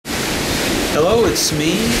Hello, it's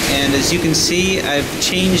me, and as you can see, I've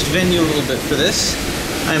changed venue a little bit for this.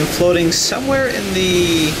 I'm floating somewhere in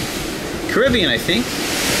the Caribbean, I think.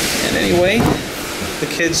 And anyway,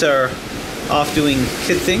 the kids are off doing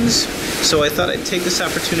kid things, so I thought I'd take this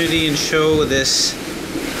opportunity and show this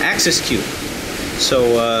axis cube.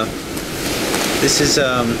 So this is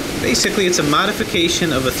basically it's a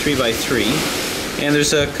modification of a 3x3, and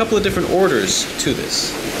there's a couple of different orders to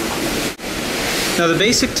this. Now the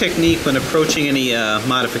basic technique when approaching any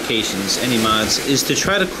modifications, any mods, is to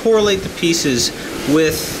try to correlate the pieces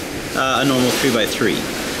with a normal 3x3.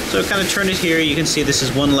 So I've kind of turned it here. You can see this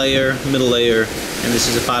is one layer, middle layer, and this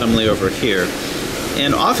is a bottom layer over here.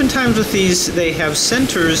 And oftentimes with these they have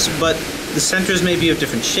centers, but the centers may be of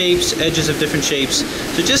different shapes, edges of different shapes.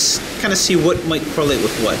 So just kind of see what might correlate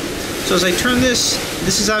with what. So as I turn this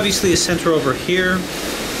is obviously a center over here,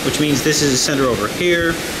 which means this is a center over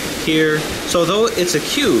here, here. So although it's a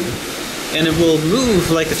cube and it will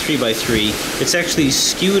move like a 3x3, it's actually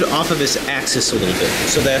skewed off of its axis a little bit.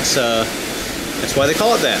 So that's why they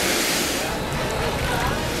call it that.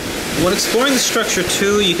 When exploring the structure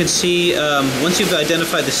too, you can see once you've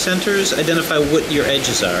identified the centers, identify what your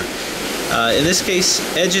edges are. In this case,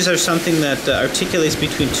 edges are something that articulates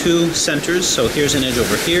between two centers. So here's an edge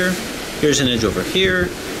over here, here's an edge over here,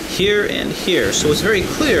 here and here. So what's very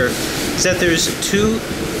clear is that there's two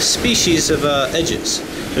species of edges.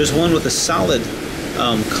 There's one with a solid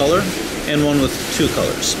color and one with two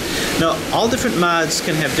colors. Now all different mods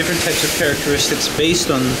can have different types of characteristics based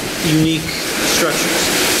on unique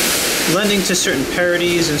structures, lending to certain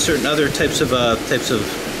parodies and certain other types of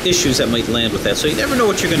issues that might land with that. So you never know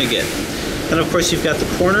what you're going to get. And of course you've got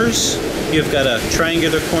the corners. You've got a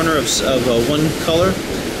triangular corner of one color,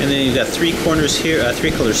 and then you've got three corners here, three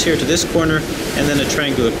colors here to this corner, and then a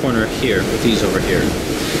triangular corner here with these over here.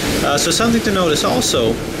 So something to notice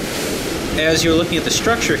also, as you're looking at the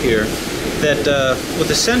structure here, that with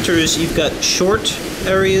the centers you've got short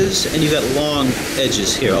areas and you've got long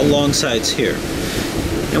edges here, long sides here.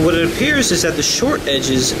 And what it appears is that the short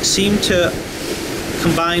edges seem to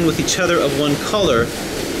combine with each other of one color,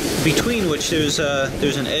 between which there's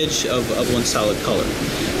an edge of one solid color.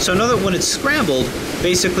 So now that when it's scrambled,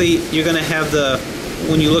 basically you're going to have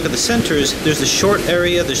when you look at the centers, there's the short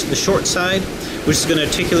area, there's the short side, which is going to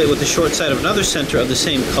articulate with the short side of another center of the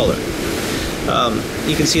same color.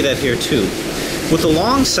 You can see that here too. With the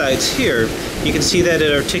long sides here, you can see that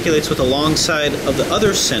it articulates with the long side of the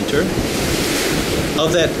other center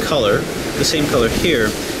of that color, the same color here,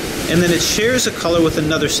 and then it shares a color with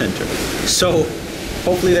another center. So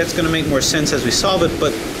hopefully that's going to make more sense as we solve it,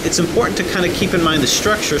 but it's important to kind of keep in mind the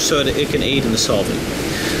structure so that it can aid in the solving.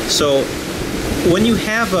 So when you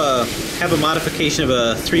have a modification of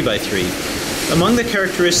a 3x3, among the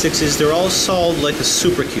characteristics is they're all solved like a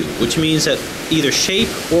supercube, which means that either shape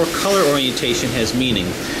or color orientation has meaning,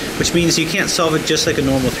 which means you can't solve it just like a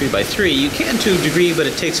normal 3x3. You can to a degree, but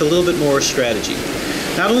it takes a little bit more strategy.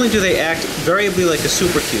 Not only do they act variably like a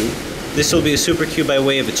supercube, this will be a supercube by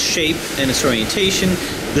way of its shape and its orientation.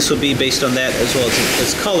 This will be based on that as well as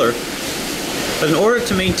its color. But in order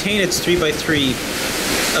to maintain its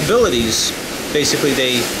 3x3 abilities, basically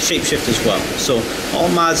they shapeshift as well. So all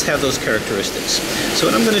mods have those characteristics. So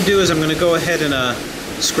what I'm going to do is I'm going to go ahead and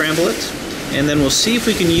scramble it, and then we'll see if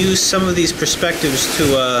we can use some of these perspectives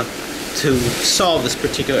to solve this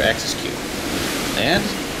particular axis cube. And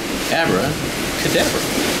abracadabra.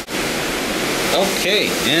 Okay,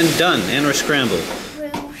 and done, and we're scrambled.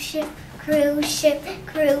 Cruise ship, cruise ship,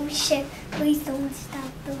 cruise ship. Please don't stop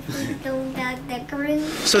the cruise.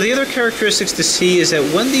 So the other characteristics to see is that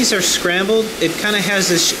when these are scrambled, it kind of has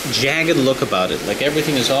this jagged look about it, like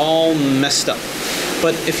everything is all messed up.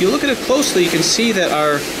 But if you look at it closely, you can see that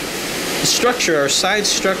our structure, our side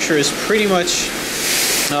structure, is pretty much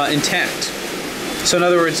intact. So in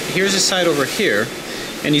other words, here's a side over here,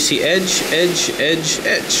 and you see edge, edge, edge,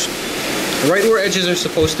 edge. Right where edges are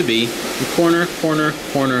supposed to be, corner, corner,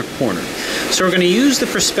 corner, corner. So we're going to use the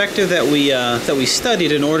perspective that we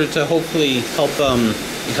studied in order to hopefully help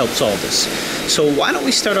solve this. So why don't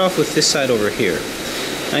we start off with this side over here?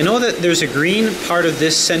 I know that there's a green part of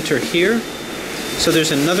this center here, so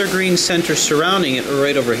there's another green center surrounding it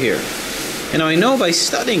right over here. And now I know by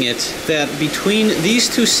studying it that between these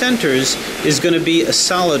two centers is going to be a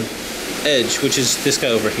solid edge, which is this guy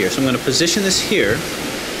over here. So I'm going to position this here,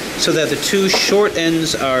 so that the two short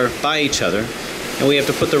ends are by each other, and we have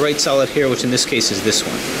to put the right solid here, which in this case is this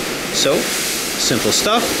one. So, simple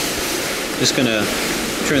stuff. Just going to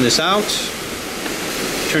turn this out,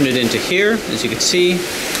 turn it into here, as you can see,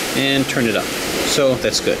 and turn it up. So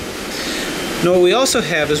that's good. Now what we also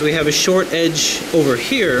have is we have a short edge over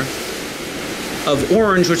here, of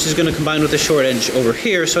orange, which is going to combine with the short edge over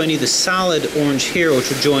here. So I need the solid orange here, which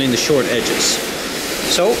will join the short edges.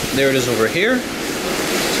 So there it is over here.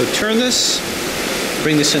 So turn this,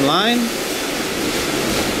 bring this in line,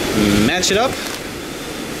 match it up.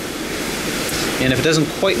 And if it doesn't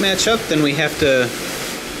quite match up, then we have to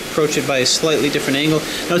approach it by a slightly different angle.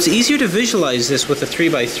 Now it's easier to visualize this with a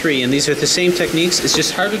 3x3, and these are the same techniques. It's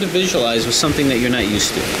just harder to visualize with something that you're not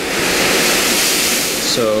used to.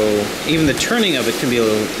 So even the turning of it can be a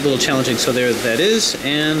little challenging. So there that is,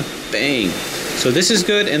 and bang. So this is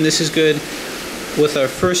good, and this is good. With our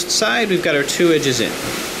first side, we've got our two edges in.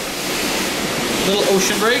 Little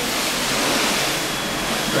ocean break.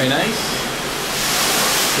 Very nice.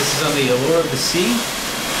 This is on the allure of the sea.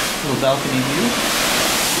 Little balcony view.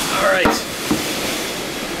 All right.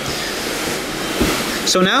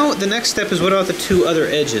 So now the next step is, what about the two other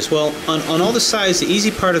edges? Well, on all the sides, the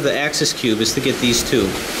easy part of the axis cube is to get these two.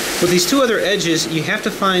 With these two other edges, you have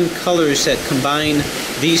to find colors that combine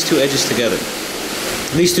these two edges together.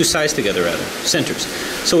 These two sides together, rather. Centers.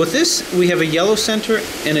 So with this, we have a yellow center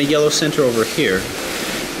and a yellow center over here.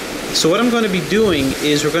 So what I'm going to be doing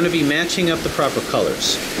is we're going to be matching up the proper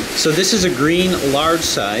colors. So this is a green large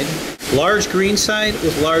side, large green side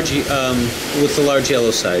with the large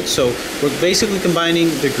yellow side. So we're basically combining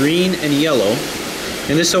the green and yellow.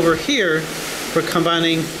 And this over here, we're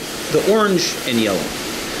combining the orange and yellow.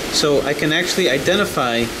 So I can actually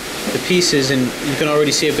identify the pieces, and you can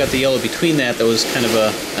already see I've got the yellow between that. That was kind of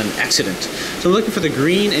an accident. So I'm looking for the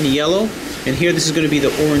green and yellow. And here this is going to be the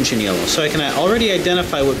orange and yellow. So I can already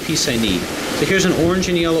identify what piece I need. So here's an orange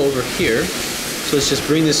and yellow over here. So let's just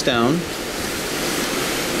bring this down.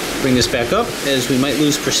 Bring this back up, as we might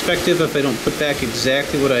lose perspective if I don't put back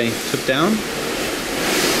exactly what I took down.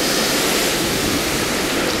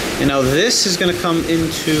 And now this is going to come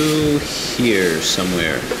into here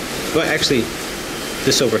somewhere. Well, actually,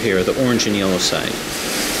 this over here, the orange and yellow side.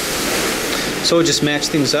 So we'll just match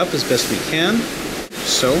things up as best we can.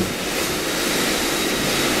 So.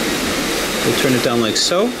 We'll turn it down like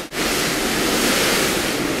so.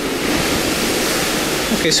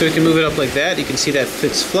 Okay, so we can move it up like that. You can see that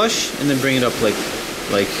fits flush, and then bring it up like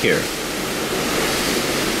here.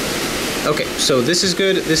 Okay, so this is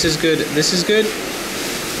good, this is good, this is good.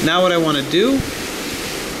 Now what I want to do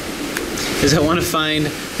is I want to find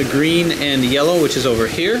the green and yellow, which is over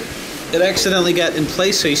here. It accidentally got in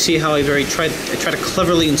place, so you see how I try to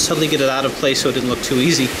cleverly and subtly get it out of place so it didn't look too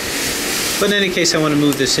easy. But in any case, I want to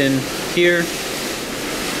move this in here.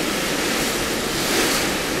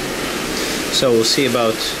 So we'll see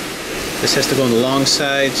about, this has to go on the long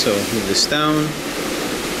side, so move this down,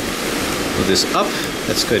 move this up,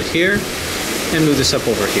 that's good here, and move this up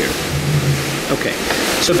over here. Okay,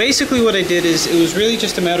 so basically what I did is, it was really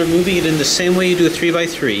just a matter of moving it in the same way you do a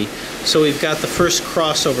 3x3. So we've got the first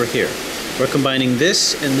cross over here. We're combining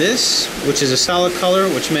this and this, which is a solid color,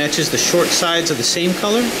 which matches the short sides of the same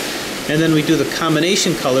color. And then we do the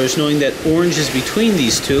combination colors, knowing that orange is between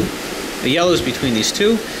these two, the yellow is between these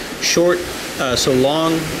two, short, so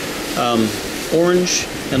long orange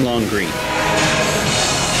and long green.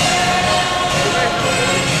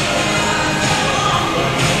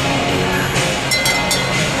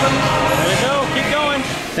 There we go, keep going.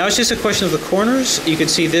 Now it's just a question of the corners. You can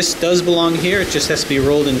see this does belong here, it just has to be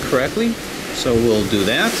rolled in correctly. So we'll do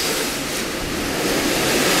that.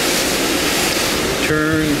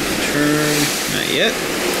 Turn, turn, not yet.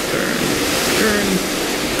 Turn, turn,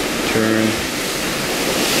 turn,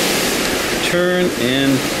 turn,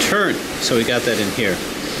 and turn. So we got that in here.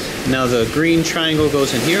 Now the green triangle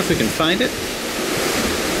goes in here if we can find it.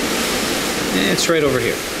 And it's right over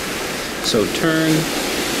here. So turn,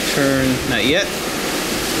 turn, not yet.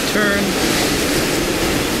 Turn,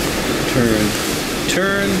 turn,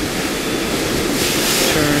 turn,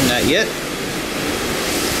 turn, not yet.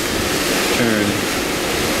 Turn,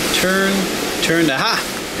 turn, turn, aha,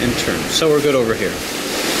 and turn. So we're good over here.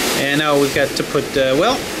 And now we've got to put,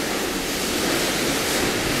 well,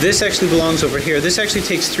 this actually belongs over here. This actually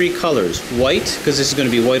takes three colors. White, because this is going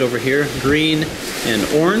to be white over here. Green and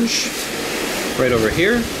orange right over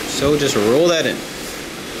here. So just roll that in.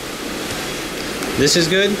 This is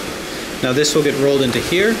good. Now this will get rolled into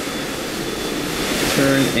here.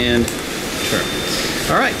 Turn and turn.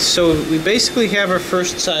 Alright, so we basically have our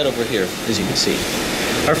first side over here, as you can see.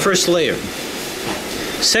 Our first layer.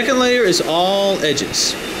 Second layer is all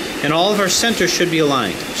edges. And all of our centers should be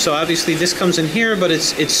aligned. So obviously this comes in here, but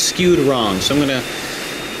it's skewed wrong. So I'm going to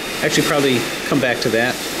actually probably come back to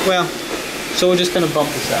that. Well, so we're just going to bump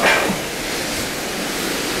this out.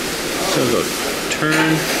 So we'll go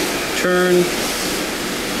turn, turn,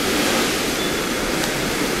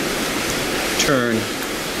 turn,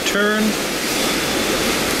 turn,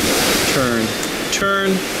 turn,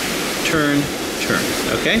 turn, turn, turn.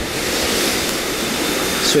 Okay?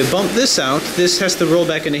 So we bump this out. This has to roll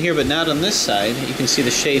back into here, but not on this side. You can see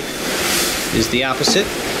the shape is the opposite.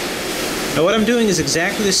 Now what I'm doing is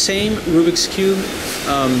exactly the same Rubik's Cube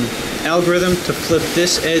algorithm to flip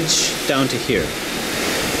this edge down to here.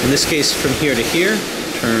 In this case, from here to here,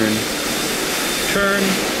 turn, turn,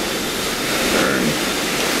 turn,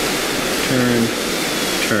 turn,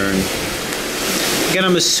 turn. Again,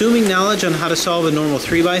 I'm assuming knowledge on how to solve a normal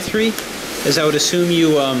 3x3, as I would assume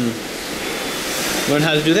you learn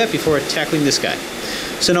how to do that before tackling this guy.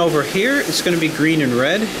 So now over here, it's going to be green and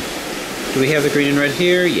red. Do we have the green and red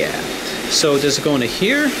here? Yeah. So does it go into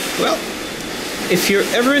here? Well, if you're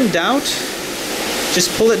ever in doubt, just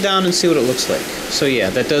pull it down and see what it looks like. So yeah,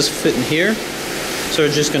 that does fit in here. So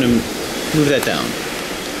we're just going to move that down.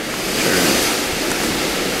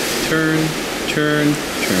 Turn, turn,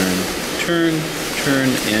 turn, turn, turn,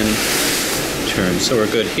 and turn. So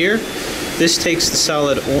we're good here. This takes the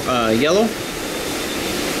solid yellow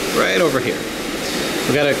right over here.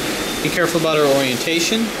 We got to be careful about our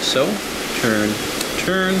orientation. So turn,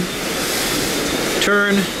 turn,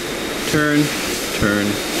 turn, turn, turn.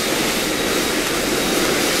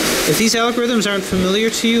 If these algorithms aren't familiar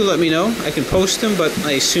to you, let me know. I can post them, but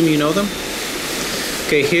I assume you know them.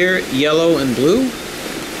 Okay, here, yellow and blue.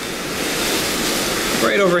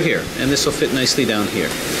 Right over here, and this will fit nicely down here.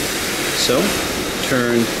 So,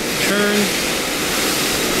 turn, turn,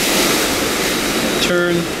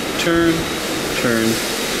 turn, turn, turn,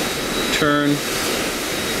 turn,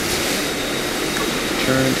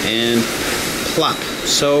 turn, and plop.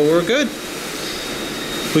 So we're good.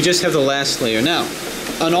 We just have the last layer. Now,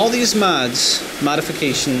 on all these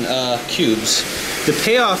modification cubes, the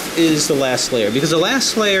payoff is the last layer, because the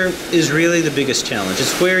last layer is really the biggest challenge.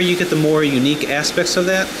 It's where you get the more unique aspects of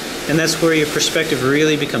that, and that's where your perspective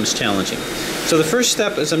really becomes challenging. So the first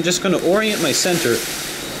step is I'm just going to orient my center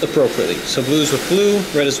appropriately. So blue is with blue,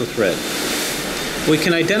 red is with red. We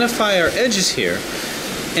can identify our edges here,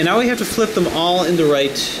 and now we have to flip them all in the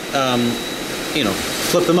right,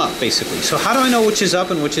 flip them up basically. So how do I know which is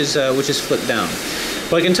up and which is flipped down?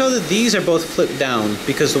 Well, I can tell that these are both flipped down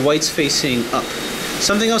because the white's facing up.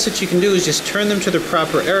 Something else that you can do is just turn them to the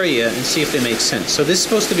proper area and see if they make sense. So this is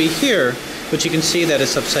supposed to be here, but you can see that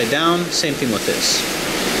it's upside down. Same thing with this.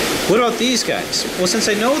 What about these guys? Well, since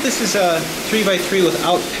I know this is a 3x3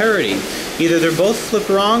 without parity, either they're both flipped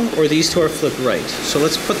wrong or these two are flipped right. So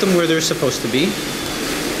let's put them where they're supposed to be.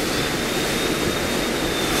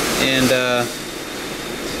 And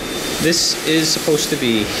this is supposed to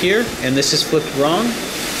be here, and this is flipped wrong.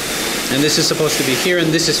 And this is supposed to be here,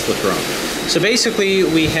 and this is flipped wrong. So basically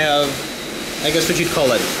we have, I guess what you'd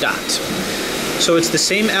call a dot. So it's the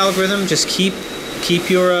same algorithm, just keep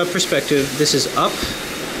your perspective. This is up,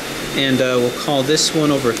 and we'll call this one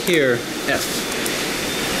over here F.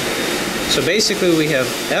 So basically we have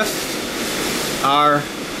F, R,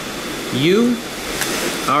 U,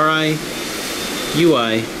 R-I,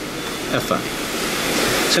 U-I, F-I.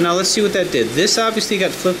 So now let's see what that did. This obviously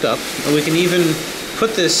got flipped up, and we can even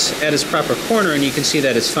put this at its proper corner, and you can see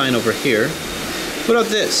that it's fine over here. What about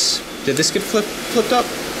this? Did this get flipped up?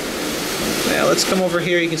 Well, let's come over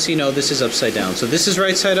here. You can see, no, this is upside down. So this is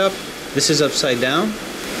right side up, this is upside down.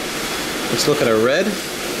 Let's look at our red.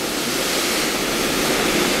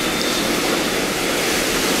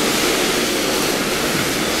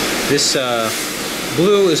 This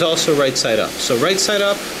blue is also right side up. So right side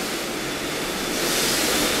up,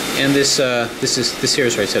 and this here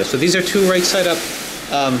is right side up. So these are two right side up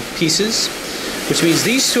pieces, which means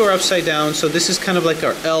these two are upside down. So this is kind of like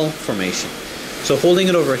our L formation. So holding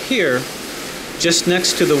it over here, just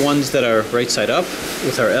next to the ones that are right side up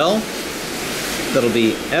with our L, that'll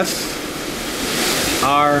be F,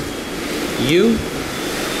 R, U,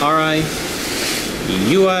 R, I,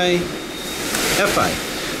 U, I, F, I.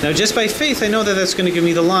 Now just by faith, I know that that's going to give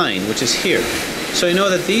me the line, which is here. So I know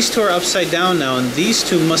that these two are upside down now, and these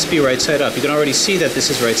two must be right side up. You can already see that this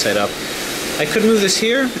is right side up. I could move this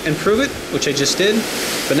here and prove it, which I just did.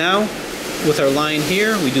 But now, with our line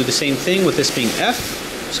here, we do the same thing with this being F.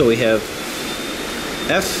 So we have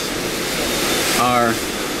F, R,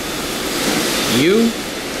 U,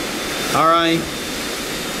 R, I,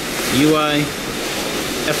 U, I,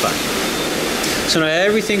 F, I. So now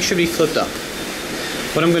everything should be flipped up.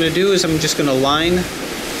 What I'm going to do is I'm just going to line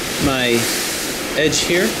my edge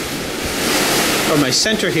here, or my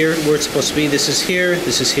center here, where it's supposed to be. This is here,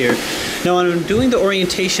 this is here. Now when I'm doing the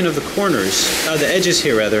orientation of the corners, the edges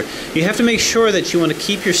here rather, you have to make sure that you want to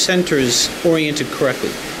keep your centers oriented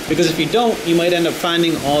correctly. because if you don't, you might end up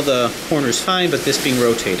finding all the corners fine, but this being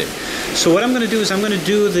rotated. So what I'm going to do is I'm going to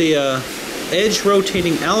do the edge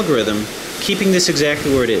rotating algorithm, keeping this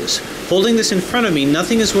exactly where it is. Holding this in front of me,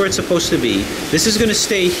 nothing is where it's supposed to be. This is going to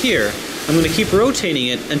stay here. I'm going to keep rotating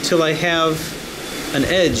it until I have an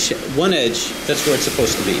edge, one edge, that's where it's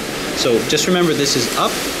supposed to be. So just remember, this is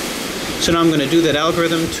up. So now I'm going to do that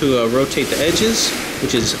algorithm to rotate the edges,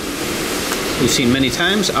 which is, we've seen many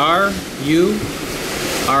times, R, U,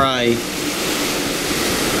 R, I,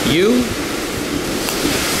 U,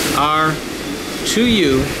 R,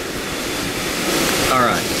 2U, R,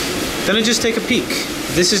 I. Then I just take a peek.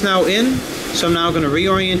 This is now in, so I'm now going to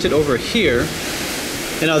reorient it over here.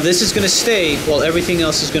 And now this is going to stay while everything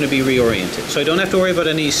else is going to be reoriented. So I don't have to worry about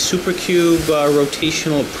any supercube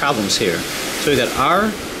rotational problems here. So we got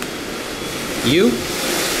R, U,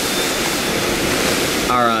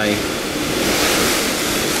 R, I,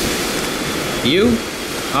 U,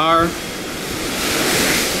 R,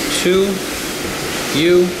 2,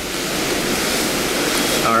 U,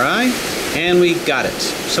 R, I, and we got it.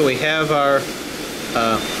 So we have our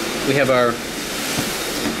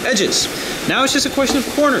edges. Now it's just a question of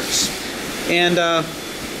corners, and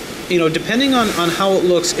you know, depending on how it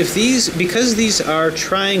looks, if these, because these are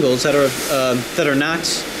triangles that are not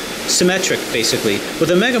symmetric, basically. With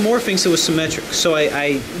the Megamorphinx, it was symmetric, so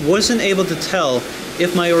I wasn't able to tell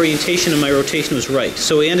if my orientation and my rotation was right.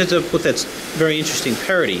 So we ended up with that very interesting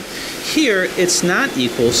parity. Here, it's not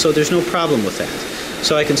equal, so there's no problem with that.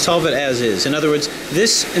 So I can solve it as is. In other words,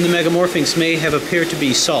 this in the Megamorphinx may have appeared to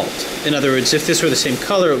be solved. In other words, if this were the same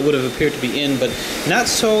color, it would have appeared to be in, but not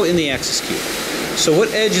so in the axis cube. So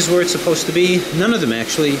what edge is where it's supposed to be? None of them,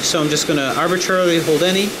 actually. So I'm just going to arbitrarily hold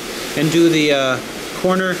any and do the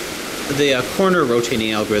corner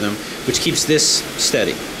rotating algorithm, which keeps this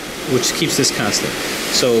steady, which keeps this constant.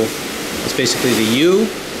 So it's basically the U,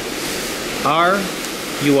 R,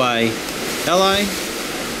 UI, LI,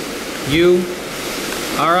 U,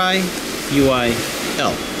 RI, UI,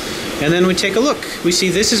 L. And then we take a look. We see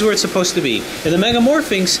this is where it's supposed to be. In the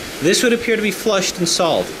Megamorphinx, this would appear to be flushed and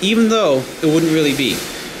solved, even though it wouldn't really be.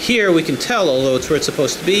 Here we can tell, although it's where it's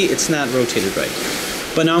supposed to be, it's not rotated right.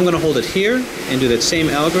 But now I'm going to hold it here and do that same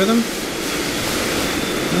algorithm.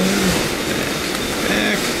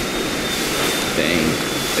 Back, bang,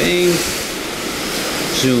 bang,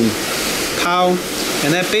 zoom, pow.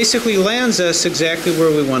 And that basically lands us exactly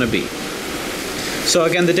where we want to be. So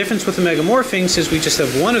again, the difference with the Megamorphinx is we just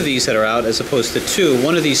have one of these that are out as opposed to two.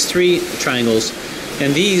 One of these three triangles,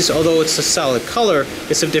 and these, although it's a solid color,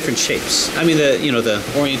 it's of different shapes. I mean, the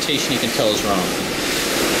orientation you can tell is wrong.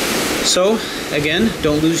 So again,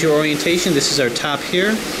 don't lose your orientation. This is our top here,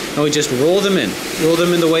 and we just roll them in. Roll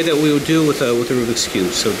them in the way that we would do with a Rubik's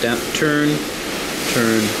Cube. So down, turn,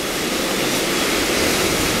 turn,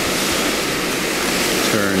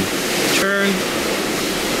 turn, turn,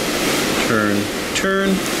 turn,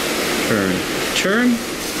 turn, turn, turn.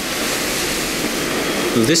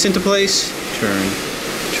 Move this into place. Turn,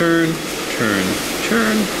 turn, turn,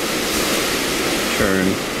 turn,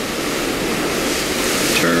 turn,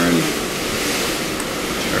 turn, turn,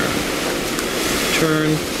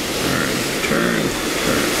 turn, turn, turn,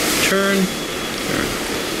 turn,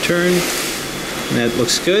 turn. And that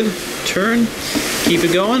looks good. Turn. Keep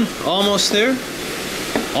it going. Almost there.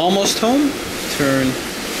 Almost home. Turn,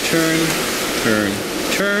 turn, turn,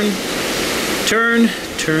 turn, turn,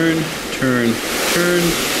 turn, turn, turn,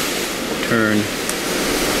 turn,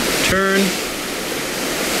 turn.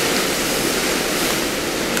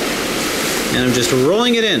 And I'm just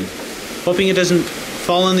rolling it in, hoping it doesn't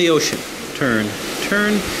fall in the ocean. Turn,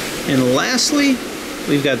 turn. And lastly,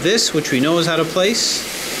 we've got this, which we know is out of place.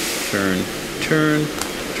 Turn, turn,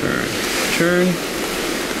 turn, turn,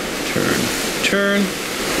 turn, turn,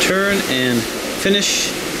 turn, and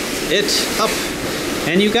finish it up.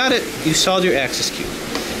 And you got it. You solved your axis cube.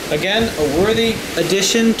 Again, a worthy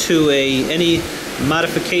addition to any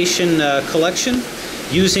modification collection,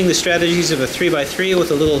 using the strategies of a 3x3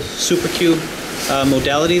 with a little supercube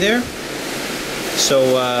modality there.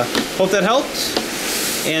 So hope that helped,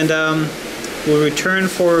 and we'll return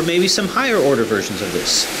for maybe some higher order versions of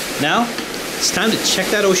this. Now it's time to check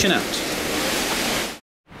that ocean out.